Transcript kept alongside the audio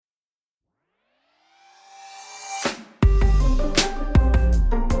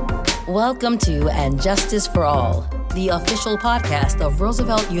Welcome to And Justice for All, the official podcast of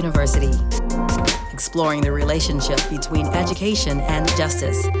Roosevelt University, exploring the relationship between education and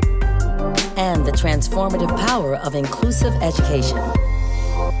justice, and the transformative power of inclusive education.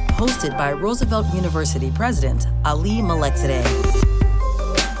 Hosted by Roosevelt University President Ali Malekzadeh.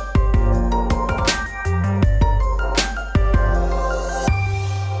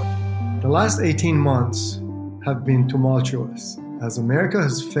 The last 18 months have been tumultuous as America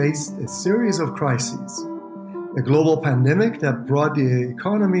has faced a series of crises. A global pandemic that brought the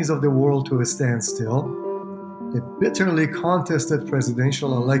economies of the world to a standstill, a bitterly contested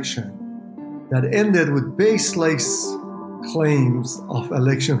presidential election that ended with baseless claims of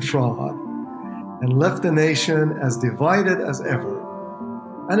election fraud and left the nation as divided as ever,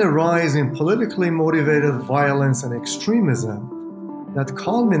 and a rise in politically motivated violence and extremism that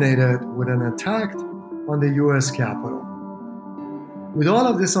culminated with an attack on the U.S. Capitol. With all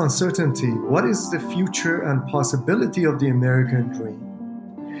of this uncertainty, what is the future and possibility of the American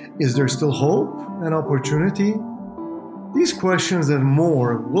dream? Is there still hope and opportunity? These questions and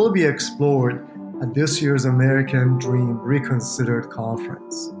more will be explored at this year's American Dream Reconsidered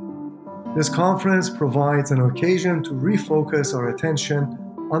Conference. This conference provides an occasion to refocus our attention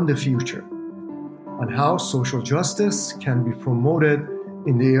on the future, on how social justice can be promoted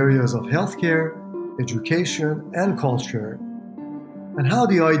in the areas of healthcare, education, and culture, and how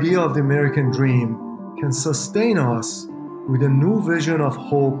the idea of the American dream can sustain us with a new vision of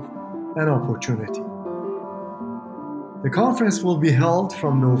hope and opportunity. The conference will be held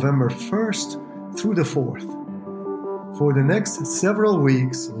from November 1st through the 4th. For the next several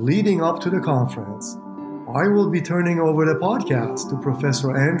weeks leading up to the conference, I will be turning over the podcast to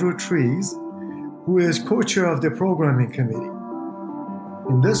Professor Andrew Trees, who is co-chair of the programming committee.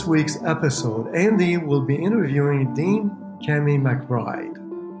 In this week's episode, Andy will be interviewing Dean Cami McBride.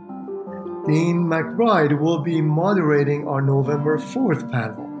 Dean McBride will be moderating our November 4th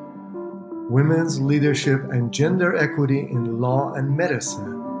panel, Women's Leadership and Gender Equity in Law and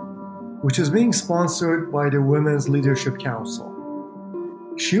Medicine, which is being sponsored by the Women's Leadership Council.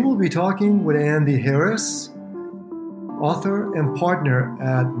 She will be talking with Andy Harris, author and partner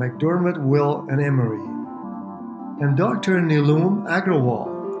at McDermott, Will and Emery, and Dr. Nilum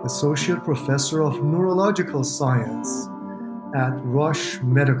Agrawal, Associate Professor of Neurological Science at Rush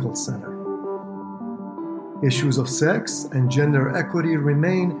Medical Center. Issues of sex and gender equity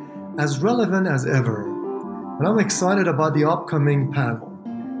remain as relevant as ever, and I'm excited about the upcoming panel.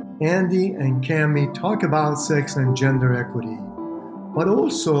 Andy and Cami talk about sex and gender equity, but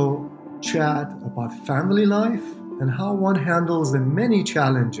also chat about family life and how one handles the many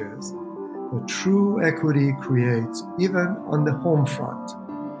challenges that true equity creates even on the home front.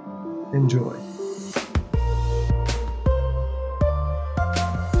 Enjoy.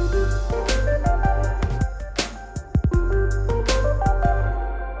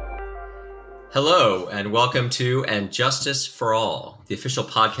 Hello, and welcome to And Justice for All, the official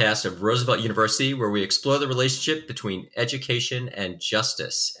podcast of Roosevelt University, where we explore the relationship between education and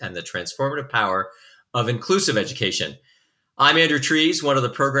justice and the transformative power of inclusive education. I'm Andrew Trees, one of the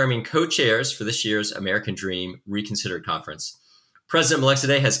programming co-chairs for this year's American Dream Reconsidered Conference. President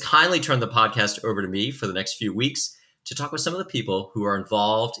Malekzadeh has kindly turned the podcast over to me for the next few weeks to talk with some of the people who are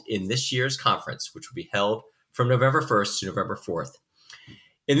involved in this year's conference, which will be held from November 1st to November 4th.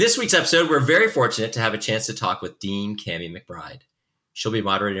 In this week's episode, we're very fortunate to have a chance to talk with Dean Cami McBride. She'll be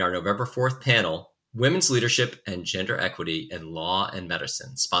moderating our November 4th panel, Women's Leadership and Gender Equity in Law and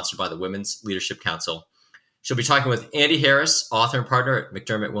Medicine, sponsored by the Women's Leadership Council. She'll be talking with Andy Harris, author and partner at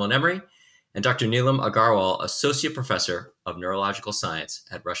McDermott, Will and Emery, and Dr. Nilum Agrawal, Associate Professor of Neurological Science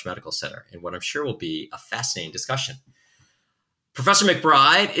at Rush Medical Center, in what I'm sure will be a fascinating discussion. Professor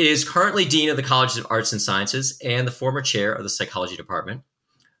McBride is currently Dean of the College of Arts and Sciences and the former chair of the Psychology Department.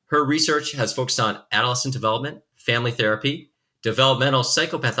 Her research has focused on adolescent development, family therapy, developmental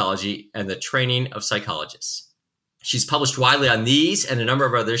psychopathology, and the training of psychologists. She's published widely on these and a number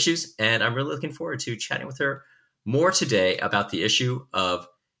of other issues, and I'm really looking forward to chatting with her more today about the issue of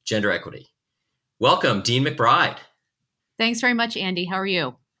gender equity. Welcome, Dean McBride. Thanks very much, Andy. How are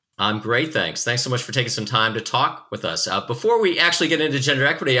you? I'm great, thanks. Thanks so much for taking some time to talk with us. Before we actually get into gender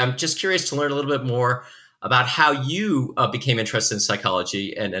equity, I'm just curious to learn a little bit more about how you became interested in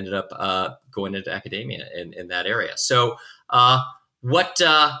psychology and ended up going into academia in that area. So what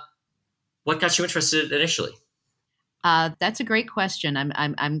got you interested initially? That's a great question.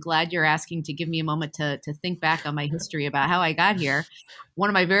 I'm glad you're asking to give me a moment to think back on my history about how I got here. One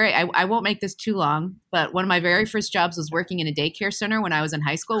of my I won't make this too long, but one of my very first jobs was working in a daycare center when I was in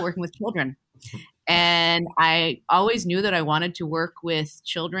high school, working with children. And I always knew that I wanted to work with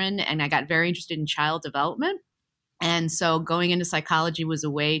children, and I got very interested in child development. And so going into psychology was a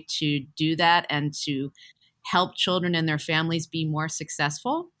way to do that and to help children and their families be more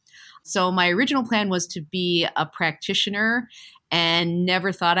successful. So my original plan was to be a practitioner and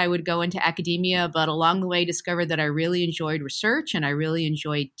never thought I would go into academia, but along the way discovered that I really enjoyed research and I really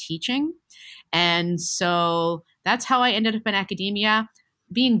enjoyed teaching. And so that's how I ended up in academia.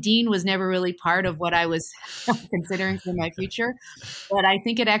 Being dean was never really part of what I was considering for my future, but I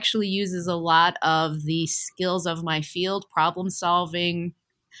think it actually uses a lot of the skills of my field, problem solving,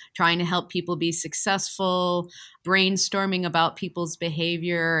 trying to help people be successful, brainstorming about people's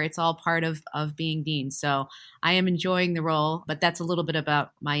behavior. It's all part of being dean. So I am enjoying the role, but that's a little bit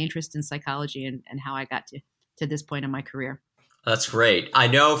about my interest in psychology and how I got to this point in my career. That's great. I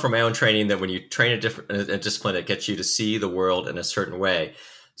know from my own training that when you train a discipline, it gets you to see the world in a certain way.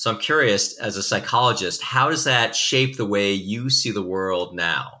 So I'm curious, as a psychologist, how does that shape the way you see the world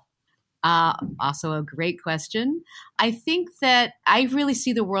now? Also a great question. I think that I really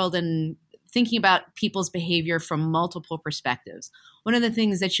see the world in thinking about people's behavior from multiple perspectives. One of the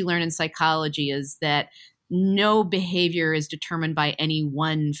things that you learn in psychology is that no behavior is determined by any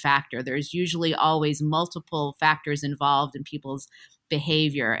one factor. There's usually always multiple factors involved in people's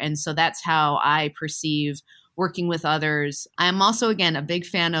behavior. And so that's how I perceive working with others. I'm also, again, a big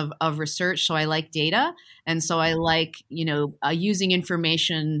fan of research. So I like data. And so I like, using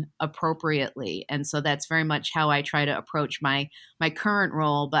information appropriately. And so that's very much how I try to approach my current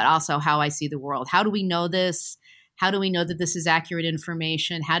role, but also how I see the world. How do we know this? How do we know that this is accurate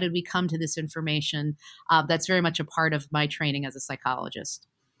information? How did we come to this information? That's very much a part of my training as a psychologist.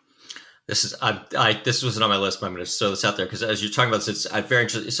 This wasn't on my list, but I'm going to throw this out there because as you're talking about this, it's very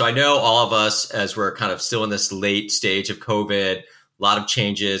interesting. So I know all of us, as we're kind of still in this late stage of COVID, a lot of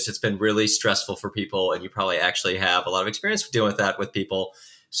changes. It's been really stressful for people, and you probably actually have a lot of experience dealing with that with people.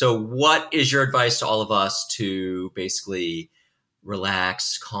 So what is your advice to all of us to basically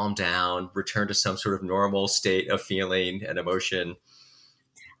relax, calm down, return to some sort of normal state of feeling and emotion?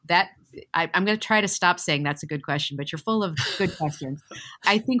 I'm going to try to stop saying that's a good question, but you're full of good questions.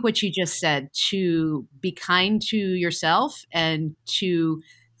 I think what you just said, to be kind to yourself and to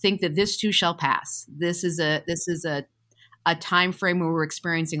think that this too shall pass. This is a time frame where we're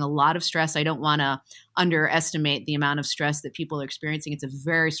experiencing a lot of stress. I don't want to underestimate the amount of stress that people are experiencing. It's a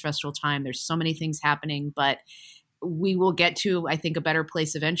very stressful time. There's so many things happening, but we will get to, I think, a better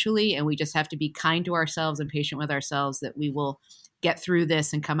place eventually. And we just have to be kind to ourselves and patient with ourselves that we will get through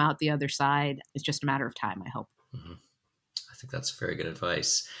this and come out the other side. It's just a matter of time, I hope. Mm-hmm. I think that's very good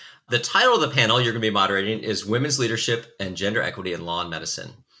advice. The title of the panel you're going to be moderating is Women's Leadership and Gender Equity in Law and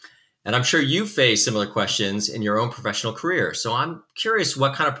Medicine. And I'm sure you've faced similar questions in your own professional career. So I'm curious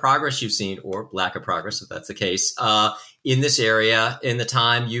what kind of progress you've seen, or lack of progress, if that's the case, in this area in the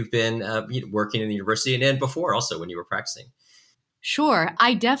time you've been working in the university and then before also when you were practicing. Sure.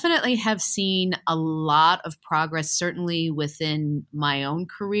 I definitely have seen a lot of progress, certainly within my own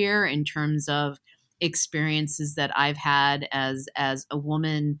career in terms of experiences that I've had as a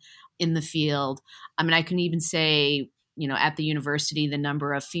woman in the field. I mean, I can even say, at the university, the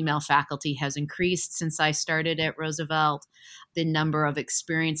number of female faculty has increased since I started at Roosevelt. The number of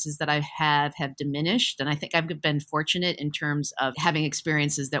experiences that I have diminished. And I think I've been fortunate in terms of having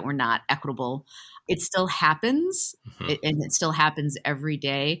experiences that were not equitable. It still happens, and it still happens every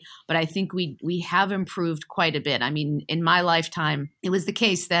day. But I think we have improved quite a bit. I mean, in my lifetime, it was the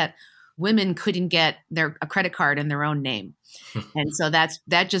case that women couldn't get a credit card in their own name. And so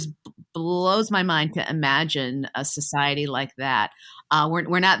that just blows my mind to imagine a society like that.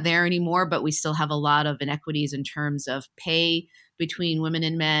 We're not there anymore, but we still have a lot of inequities in terms of pay between women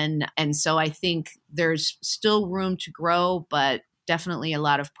and men. And so I think there's still room to grow, but definitely a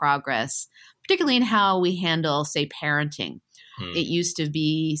lot of progress, particularly in how we handle, say, parenting. It used to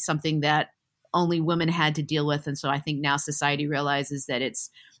be something that only women had to deal with. And so I think now society realizes that it's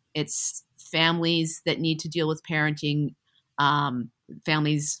families that need to deal with parenting,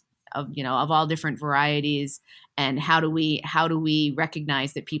 families of all different varieties, and how do we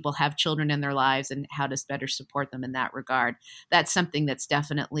recognize that people have children in their lives and how to better support them in that regard. That's something that's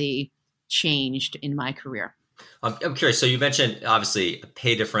definitely changed in my career. I'm curious. So you mentioned obviously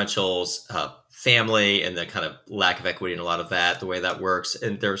pay differentials, family, and the kind of lack of equity in a lot of that, the way that works.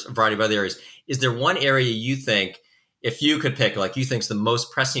 And there's a variety of other areas. Is there one area you think if you could pick, like, you think's the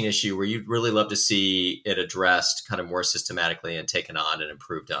most pressing issue where you'd really love to see it addressed kind of more systematically and taken on and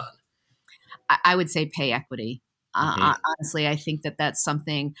improved on. I would say pay equity. Honestly, I think that that's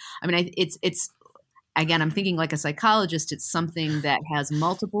something, I mean, it's, again, I'm thinking like a psychologist, it's something that has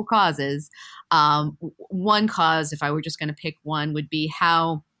multiple causes. One cause, if I were just going to pick one, would be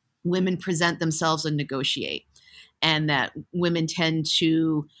how women present themselves and negotiate. And that women tend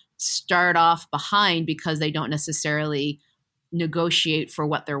to start off behind because they don't necessarily negotiate for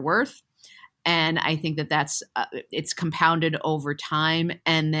what they're worth. And I think that that's it's compounded over time.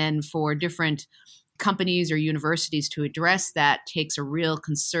 And then for different companies or universities to address that takes a real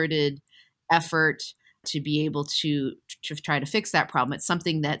concerted effort to be able to try to fix that problem. It's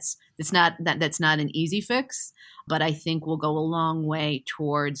something that's not an easy fix, but I think will go a long way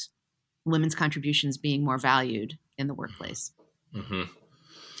towards women's contributions being more valued in the workplace. Mm-hmm.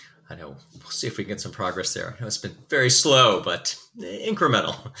 I know. We'll see if we can get some progress there. I know it's been very slow, but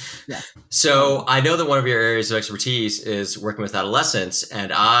incremental. Yeah. So I know that one of your areas of expertise is working with adolescents,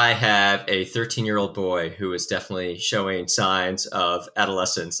 and I have a 13-year-old boy who is definitely showing signs of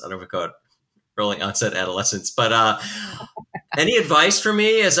adolescence. I don't know if we call it early onset adolescence, but any advice for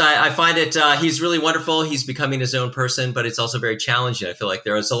me? As I find it, he's really wonderful. He's becoming his own person, but it's also very challenging. I feel like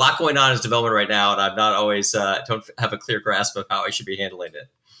there is a lot going on in his development right now, and I'm not always don't have a clear grasp of how I should be handling it.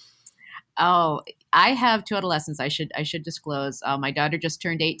 Oh, I have two adolescents. I should disclose. My daughter just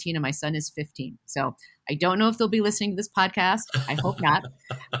turned 18 and my son is 15. So I don't know if they'll be listening to this podcast. I hope not.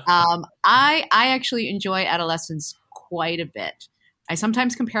 I actually enjoy adolescents quite a bit. I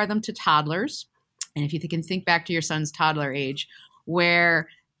sometimes compare them to toddlers. And if you can think back to your son's toddler age, where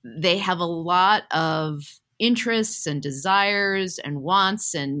they have a lot of interests and desires and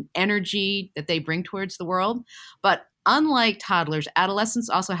wants and energy that they bring towards the world. But unlike toddlers, adolescents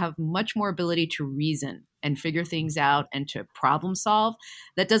also have much more ability to reason and figure things out and to problem solve.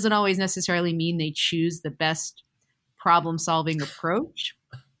 That doesn't always necessarily mean they choose the best problem solving approach,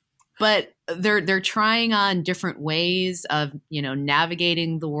 but they're trying on different ways of,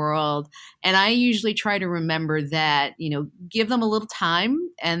 navigating the world. And I usually try to remember that, give them a little time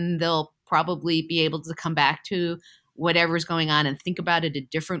and they'll probably be able to come back to whatever's going on and think about it a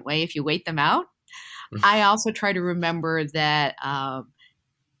different way if you wait them out. I also try to remember that,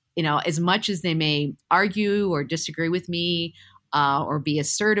 as much as they may argue or disagree with me or be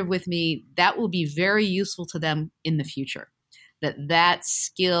assertive with me, that will be very useful to them in the future. That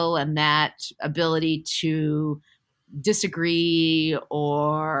skill and that ability to disagree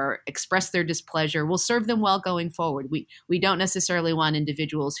or express their displeasure will serve them well going forward. We don't necessarily want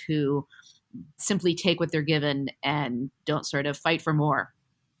individuals who simply take what they're given and don't sort of fight for more.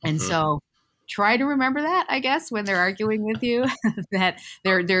 And so try to remember that, I guess, when they're arguing with you, that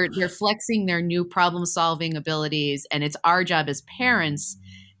they're flexing their new problem-solving abilities, and it's our job as parents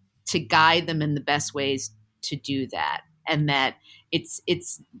to guide them in the best ways to do that. And that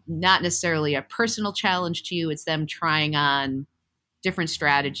it's not necessarily a personal challenge to you. It's them trying on different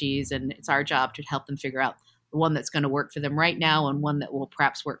strategies, and it's our job to help them figure out the one that's going to work for them right now and one that will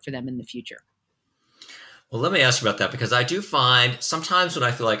perhaps work for them in the future. Well, let me ask you about that, because I do find sometimes when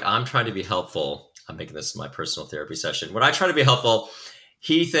I feel like I'm trying to be helpful, I'm making this my personal therapy session. When I try to be helpful,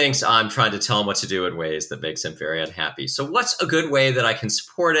 he thinks I'm trying to tell him what to do in ways that makes him very unhappy. So what's a good way that I can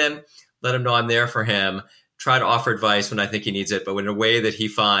support him, let him know I'm there for him, try to offer advice when I think he needs it, but in a way that he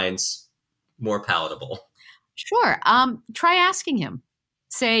finds more palatable? Sure. Try asking him.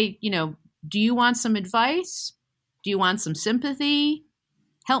 Say, do you want some advice? Do you want some sympathy?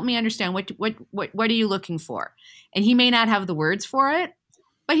 Help me understand what are you looking for? And he may not have the words for it,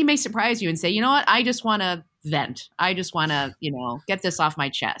 but he may surprise you and say, you know what? I just want to vent. I just want to, get this off my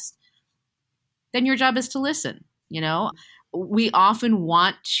chest. Then your job is to listen. We often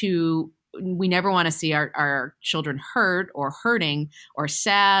we never want to see our children hurt or hurting or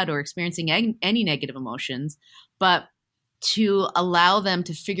sad or experiencing any negative emotions, but to allow them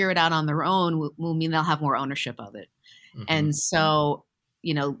to figure it out on their own will mean they'll have more ownership of it. Mm-hmm. And so,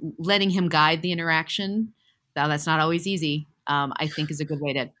 letting him guide the interaction, now that's not always easy, I think is a good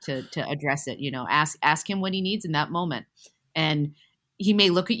way to address it. Ask him what he needs in that moment. And he may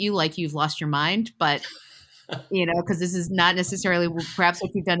look at you like you've lost your mind, but because this is not necessarily perhaps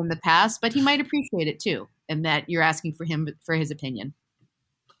what you've done in the past, but he might appreciate it too. And that you're asking for his opinion.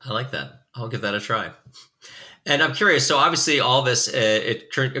 I like that. I'll give that a try. And I'm curious. So obviously all this, it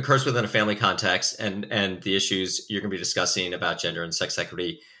occurs within a family context, and the issues you're going to be discussing about gender and sex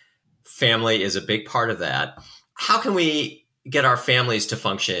equity, family is a big part of that. How can we get our families to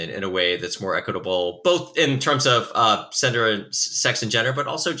function in a way that's more equitable, both in terms of gender and sex and gender, but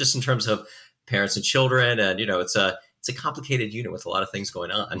also just in terms of parents and children? And, it's it's a complicated unit with a lot of things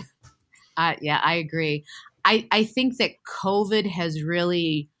going on. Yeah, I agree. I think that COVID has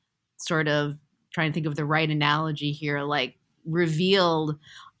really sort of, trying to think of the right analogy here, like revealed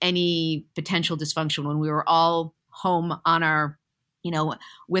any potential dysfunction when we were all home on our,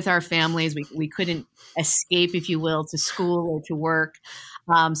 with our families. We couldn't escape, if you will, to school or to work.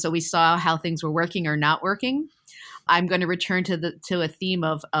 So we saw how things were working or not working. I'm going to return to a theme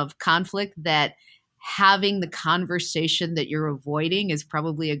of conflict, that having the conversation that you're avoiding is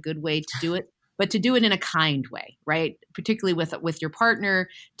probably a good way to do it, but to do it in a kind way, right? Particularly with your partner,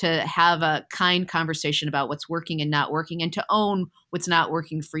 to have a kind conversation about what's working and not working, and to own what's not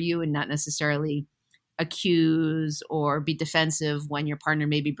working for you, and not necessarily accuse or be defensive when your partner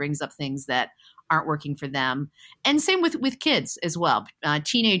maybe brings up things that aren't working for them. And same with kids as well.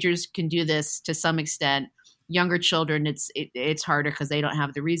 Teenagers can do this to some extent. Younger children, it's harder because they don't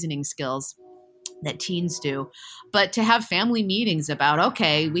have the reasoning skills that teens do. But to have family meetings about,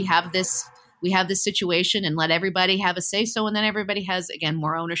 okay, we have this situation, and let everybody have a say so, and then everybody has, again,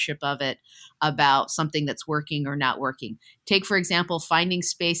 more ownership of it, about something that's working or not working. Take, for example, finding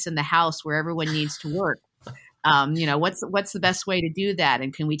space in the house where everyone needs to work. What's the best way to do that?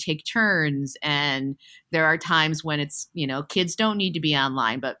 And can we take turns? And there are times when it's, kids don't need to be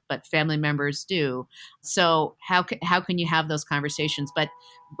online, but family members do. So how can you have those conversations? But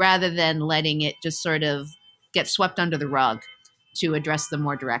rather than letting it just sort of get swept under the rug, to address them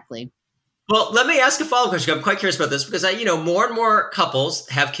more directly. Well, let me ask a follow-up question. I'm quite curious about this because more and more couples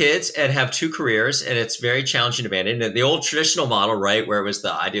have kids and have two careers, and it's very challenging to manage. And the old traditional model, right, where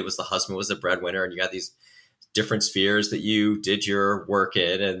the idea was the husband was the breadwinner, and you got these different spheres that you did your work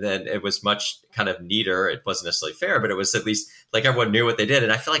in, and then it was much kind of neater. It wasn't necessarily fair, but it was at least like everyone knew what they did.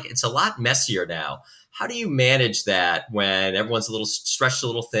 And I feel like it's a lot messier now. How do you manage that when everyone's a little stretched a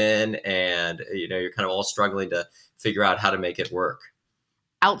little thin, and you're kind of all struggling to figure out how to make it work?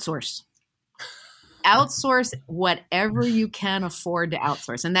 Outsource whatever you can afford to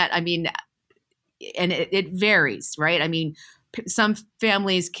outsource. And that, and it varies, right? Some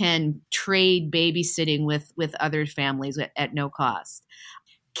families can trade babysitting with other families at no cost.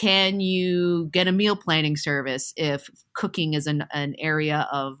 Can you get a meal planning service if cooking is an area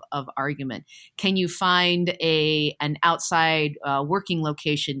of argument? Can you find an outside working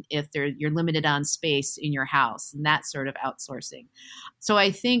location if you're limited on space in your house, and that sort of outsourcing? So I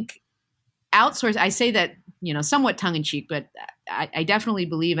think outsource, I say that, somewhat tongue in cheek, but I definitely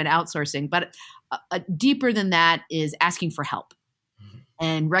believe in outsourcing. But deeper than that is asking for help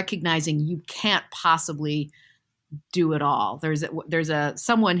and recognizing you can't possibly do it all. There's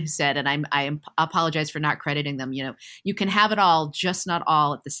someone who said, and I apologize for not crediting them, you can have it all, just not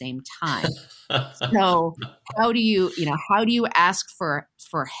all at the same time. So how do you ask for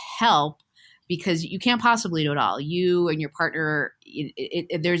help? Because you can't possibly do it all. You and your partner,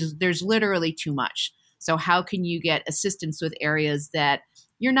 there's literally too much. So how can you get assistance with areas that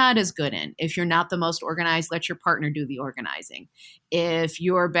you're not as good in? If you're not the most organized, let your partner do the organizing. If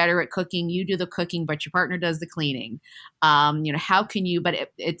you're better at cooking, you do the cooking, but your partner does the cleaning. How can you, but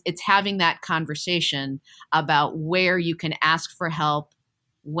it's having that conversation about where you can ask for help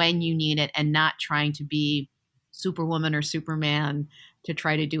when you need it, and not trying to be Superwoman or Superman to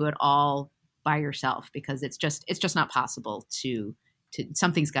try to do it all by yourself, because it's just not possible to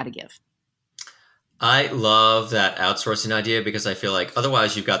something's got to give. I love that outsourcing idea, because I feel like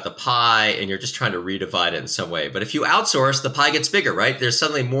otherwise you've got the pie and you're just trying to redivide it in some way. But if you outsource, the pie gets bigger, right? There's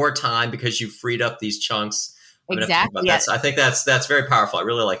suddenly more time because you've freed up these chunks. Exactly. Yes. I think that's very powerful. I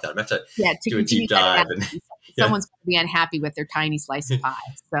really like that. I'm going to have to do a deep dive. Someone's going to be unhappy with their tiny slice of pie.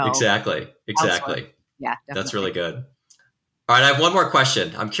 So Exactly. Outsource. Yeah, definitely. That's really good. All right, I have one more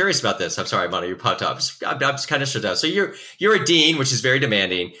question. I'm curious about this. I'm sorry, Mona, you popped up. I'm just kind of shut down. So you're a dean, which is very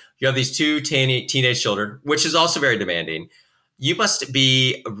demanding. You have these two teenage children, which is also very demanding. You must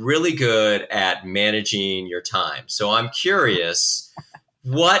be really good at managing your time. So I'm curious,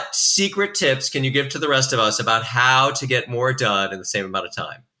 what secret tips can you give to the rest of us about how to get more done in the same amount of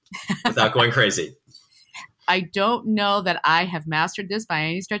time without going crazy? I don't know that I have mastered this by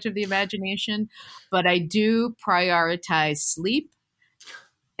any stretch of the imagination, but I do prioritize sleep,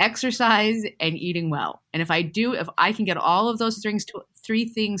 exercise, and eating well. And if I can get all of those three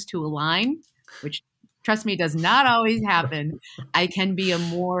things to align, which, trust me, does not always happen, I can be a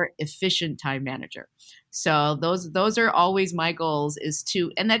more efficient time manager. So those are always my goals,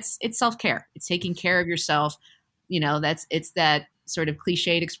 and it's self-care. It's taking care of yourself. It's that sort of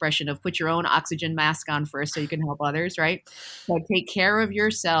cliched expression of put your own oxygen mask on first so you can help others, right? So take care of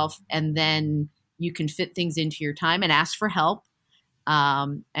yourself, and then you can fit things into your time and ask for help.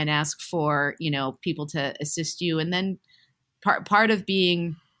 and ask for, people to assist you. And then part of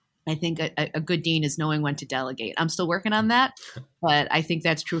being, I think, a good dean is knowing when to delegate. I'm still working on that, but I think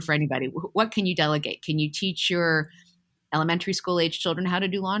that's true for anybody. What can you delegate? Can you teach your elementary school age children how to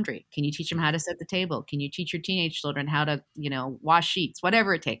do laundry? Can you teach them how to set the table? Can you teach your teenage children how to, wash sheets,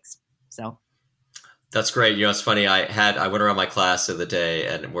 whatever it takes? So that's great. It's funny. I went around my class the other day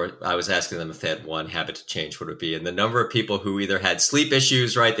and I was asking them if they had one habit to change, what would it be? And the number of people who either had sleep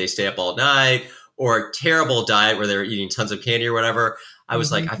issues, right? They stay up all night, or a terrible diet where they're eating tons of candy or whatever. I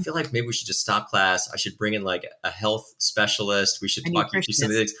was like, I feel like maybe we should just stop class. I should bring in like a health specialist. We should talk you through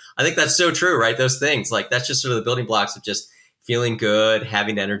some of these things. I think that's so true, right? Those things, like that's just sort of the building blocks of just feeling good,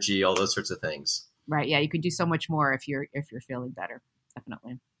 having energy, all those sorts of things. Right. Yeah. You could do so much more if you're feeling better.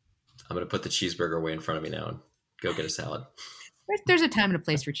 Definitely. I'm going to put the cheeseburger away in front of me now and go get a salad. There's a time and a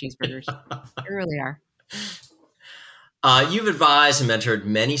place for cheeseburgers. There really are. You've advised and mentored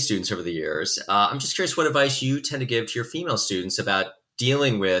many students over the years. I'm just curious what advice you tend to give to your female students about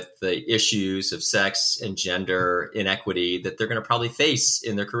dealing with the issues of sex and gender inequity that they're going to probably face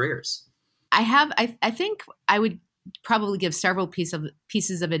in their careers. I think I would probably give several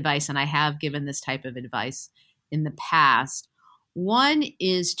pieces of advice, and I have given this type of advice in the past. One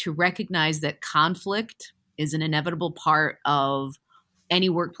is to recognize that conflict is an inevitable part of any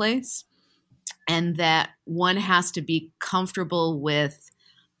workplace, and that one has to be comfortable with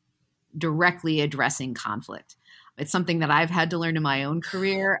directly addressing conflict. It's something that I've had to learn in my own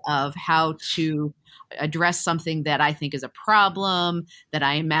career of how to address something that I think is a problem, that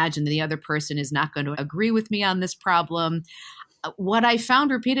I imagine the other person is not going to agree with me on this problem. What I found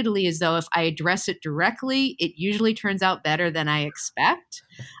repeatedly is, though, if I address it directly, it usually turns out better than I expect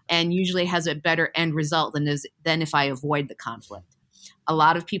and usually has a better end result than if I avoid the conflict. A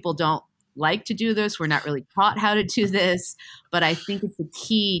lot of people don't like to do this. We're not really taught how to do this, but I think it's the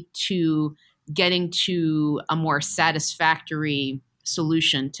key to getting to a more satisfactory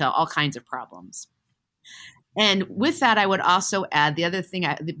solution to all kinds of problems. And with that, I would also add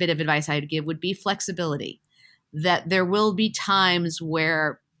the bit of advice I'd give would be flexibility, that there will be times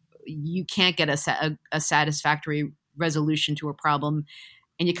where you can't get a satisfactory resolution to a problem,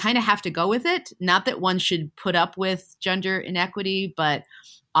 and you kind of have to go with it. Not that one should put up with gender inequity, but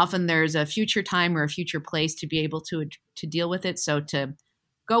often there's a future time or a future place to be able to deal with it. So to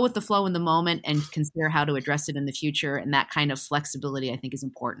go with the flow in the moment and consider how to address it in the future. And that kind of flexibility, I think, is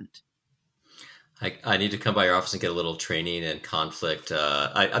important. I need to come by your office and get a little training in conflict.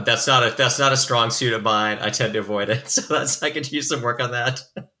 That's not a strong suit of mine. I tend to avoid it. So I could use some work on that.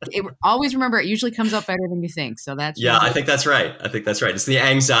 Always remember, it usually comes out better than you think. So that's I think that's right. It's the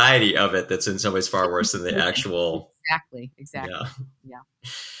anxiety of it that's in some ways far worse than the actual. Exactly. Yeah.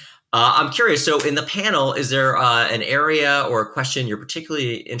 I'm curious. So in the panel, is there an area or a question you're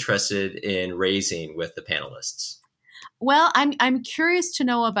particularly interested in raising with the panelists? Well, I'm curious to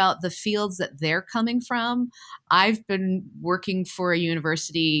know about the fields that they're coming from. I've been working for a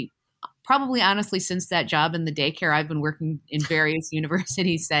university, probably honestly since that job in the daycare. I've been working in various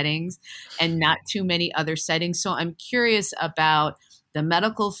university settings and not too many other settings. So I'm curious about the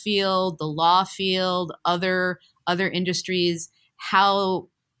medical field, the law field, other industries, how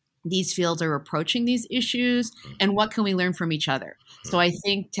these fields are approaching these issues, and what can we learn from each other. So I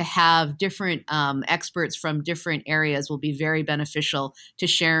think to have different experts from different areas will be very beneficial to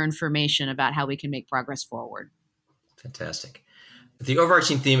share information about how we can make progress forward. Fantastic. The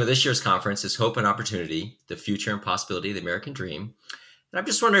overarching theme of this year's conference is Hope and Opportunity, the Future and Possibility of the American Dream. And I'm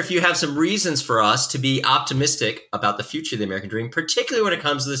just wondering if you have some reasons for us to be optimistic about the future of the American Dream, particularly when it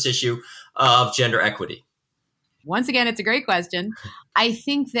comes to this issue of gender equity. Once again, it's a great question. I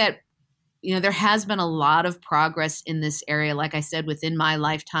think that, there has been a lot of progress in this area. Like I said, within my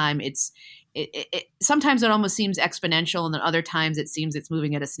lifetime, sometimes it almost seems exponential, and then other times it seems it's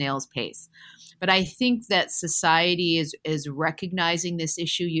moving at a snail's pace. But I think that society is recognizing this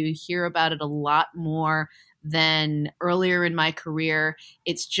issue. You hear about it a lot more than earlier in my career.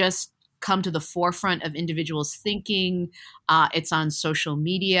 It's just come to the forefront of individuals' thinking. It's on social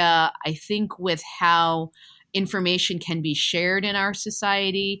media. I think with how information can be shared in our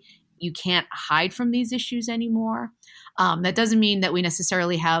society, you can't hide from these issues anymore. That doesn't mean that we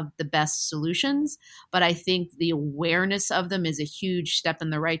necessarily have the best solutions, but I think the awareness of them is a huge step in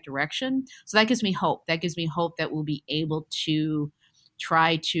the right direction. So that gives me hope. That gives me hope that we'll be able to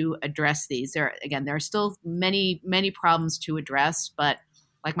try to address these. There are still many, many problems to address, but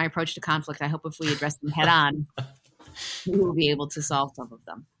like my approach to conflict, I hope if we address them head on, we will be able to solve some of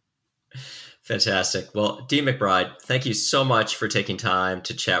them. Fantastic. Well, Dean McBride, thank you so much for taking time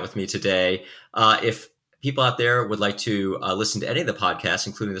to chat with me today. If people out there would like to listen to any of the podcasts,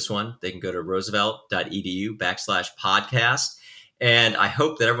 including this one, they can go to roosevelt.edu/podcast. And I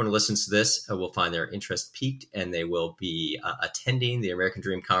hope that everyone who listens to this will find their interest piqued, and they will be attending the American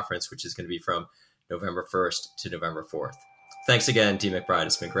Dream Conference, which is going to be from November 1st to November 4th. Thanks again, Dee McBride.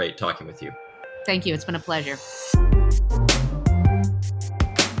 It's been great talking with you. Thank you. It's been a pleasure.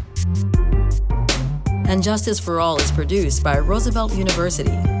 And Justice for All is produced by Roosevelt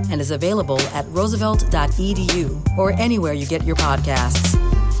University and is available at roosevelt.edu or anywhere you get your podcasts.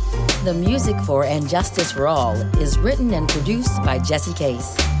 The music for And Justice for All is written and produced by Jesse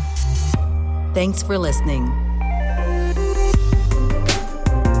Case. Thanks for listening.